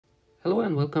Hello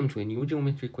and welcome to a new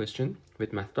geometry question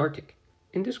with Mathdartic.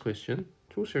 In this question,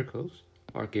 two circles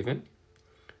are given.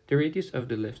 The radius of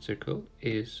the left circle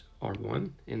is r1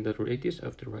 and the radius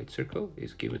of the right circle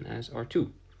is given as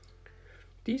r2.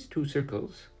 These two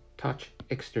circles touch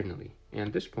externally,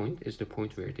 and this point is the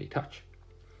point where they touch.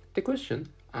 The question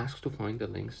asks to find the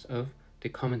lengths of the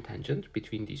common tangent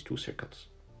between these two circles.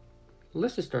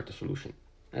 Let's start the solution.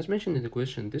 As mentioned in the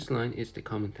question, this line is the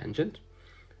common tangent,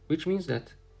 which means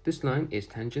that this line is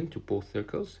tangent to both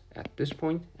circles at this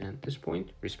point and this point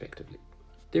respectively.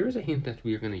 There is a hint that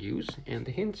we are going to use, and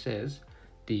the hint says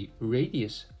the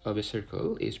radius of a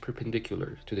circle is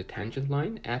perpendicular to the tangent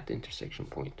line at the intersection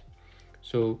point.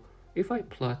 So if I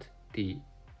plot the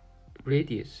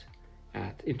radius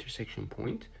at intersection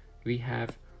point, we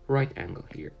have right angle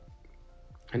here.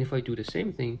 And if I do the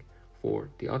same thing for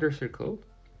the other circle,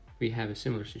 we have a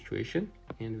similar situation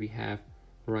and we have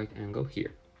right angle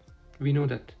here. We know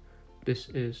that this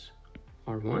is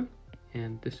r1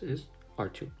 and this is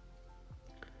r2.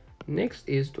 Next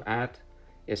is to add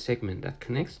a segment that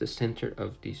connects the center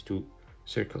of these two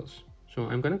circles. So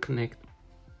I'm going to connect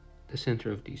the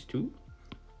center of these two.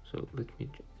 So let me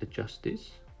adjust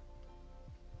this.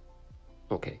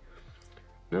 Okay.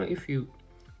 Now if you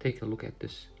take a look at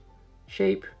this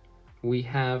shape, we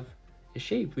have a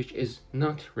shape which is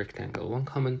not rectangle. One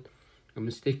common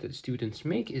mistake that students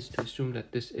make is to assume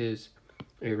that this is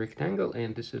a rectangle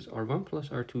and this is r1 plus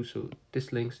r2, so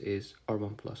this length is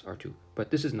r1 plus r2. But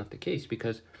this is not the case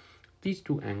because these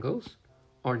two angles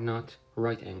are not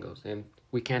right angles, and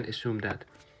we can't assume that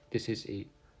this is a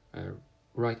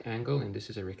right angle and this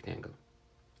is a rectangle.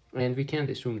 And we can't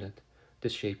assume that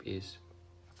this shape is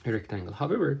a rectangle.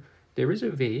 However, there is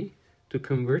a way to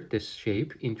convert this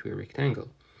shape into a rectangle.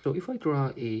 So if I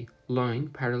draw a line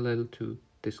parallel to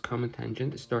this common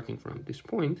tangent starting from this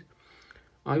point,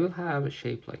 I will have a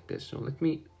shape like this. So let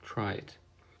me try it.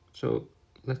 So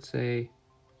let's say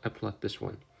I plot this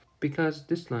one. Because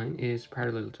this line is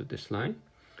parallel to this line,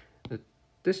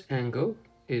 this angle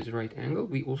is right angle,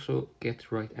 we also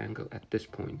get right angle at this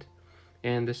point.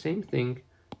 And the same thing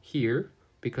here,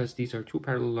 because these are two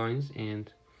parallel lines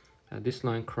and this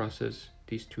line crosses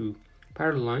these two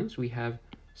parallel lines, we have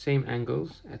same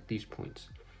angles at these points.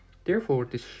 Therefore,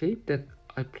 the shape that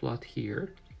I plot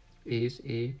here is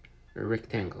a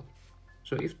rectangle.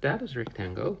 So if that is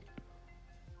rectangle,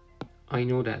 I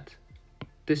know that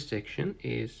this section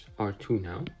is r2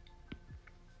 now,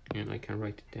 and I can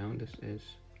write it down.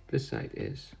 This side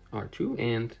is r2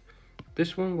 and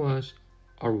this one was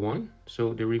r1,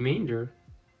 so the remainder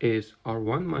is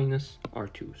r1 minus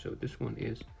r2. So this one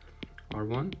is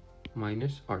r1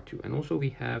 minus r2, and also we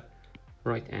have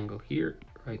right angle here,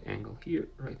 right angle here,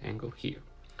 right angle here.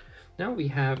 Now we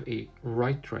have a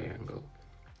right triangle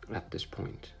at this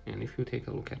point, and if you take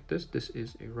a look at this, this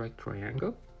is a right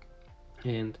triangle,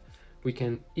 and we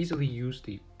can easily use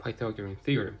the Pythagorean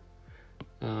theorem.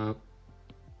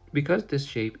 Because this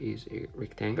shape is a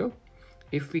rectangle,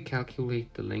 if we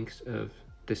calculate the length of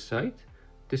this side,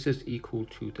 this is equal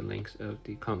to the length of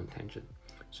the common tangent.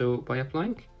 So by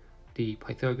applying the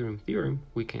Pythagorean theorem,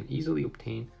 we can easily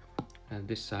obtain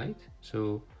this side.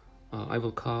 So I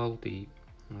will call the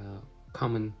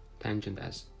common tangent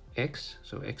as x,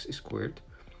 so x squared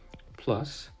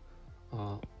plus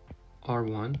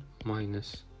r1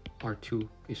 minus r2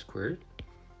 squared.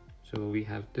 So we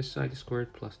have this side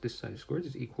squared plus this side squared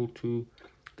is equal to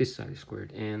this side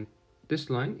squared, and this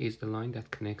line is the line that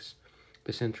connects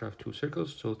the center of two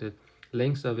circles, so the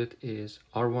length of it is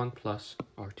r1 plus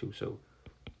r2. So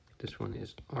this one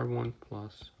is r1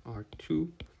 plus r2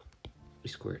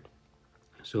 squared.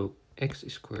 So x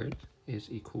squared is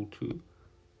equal to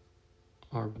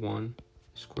r1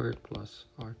 squared plus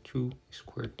r2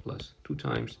 squared plus 2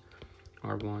 times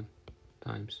r1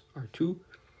 times r2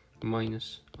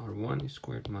 minus r1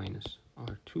 squared minus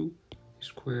r2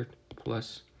 squared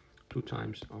plus 2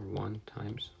 times r1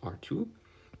 times r2.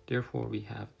 Therefore, we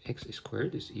have x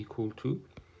squared is equal to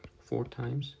 4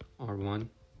 times r1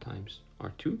 times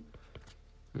r2.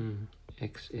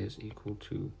 X is equal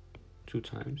to 2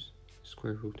 times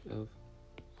square root of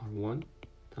r1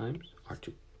 times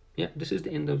r2. Yeah, this is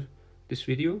the end of this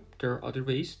video. There are other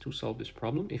ways to solve this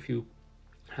problem. If you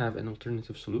have an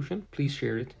alternative solution, please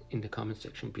share it in the comment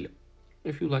section below.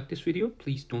 If you like this video,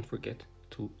 please don't forget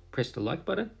to press the like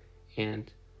button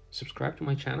and subscribe to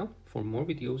my channel for more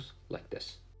videos like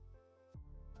this.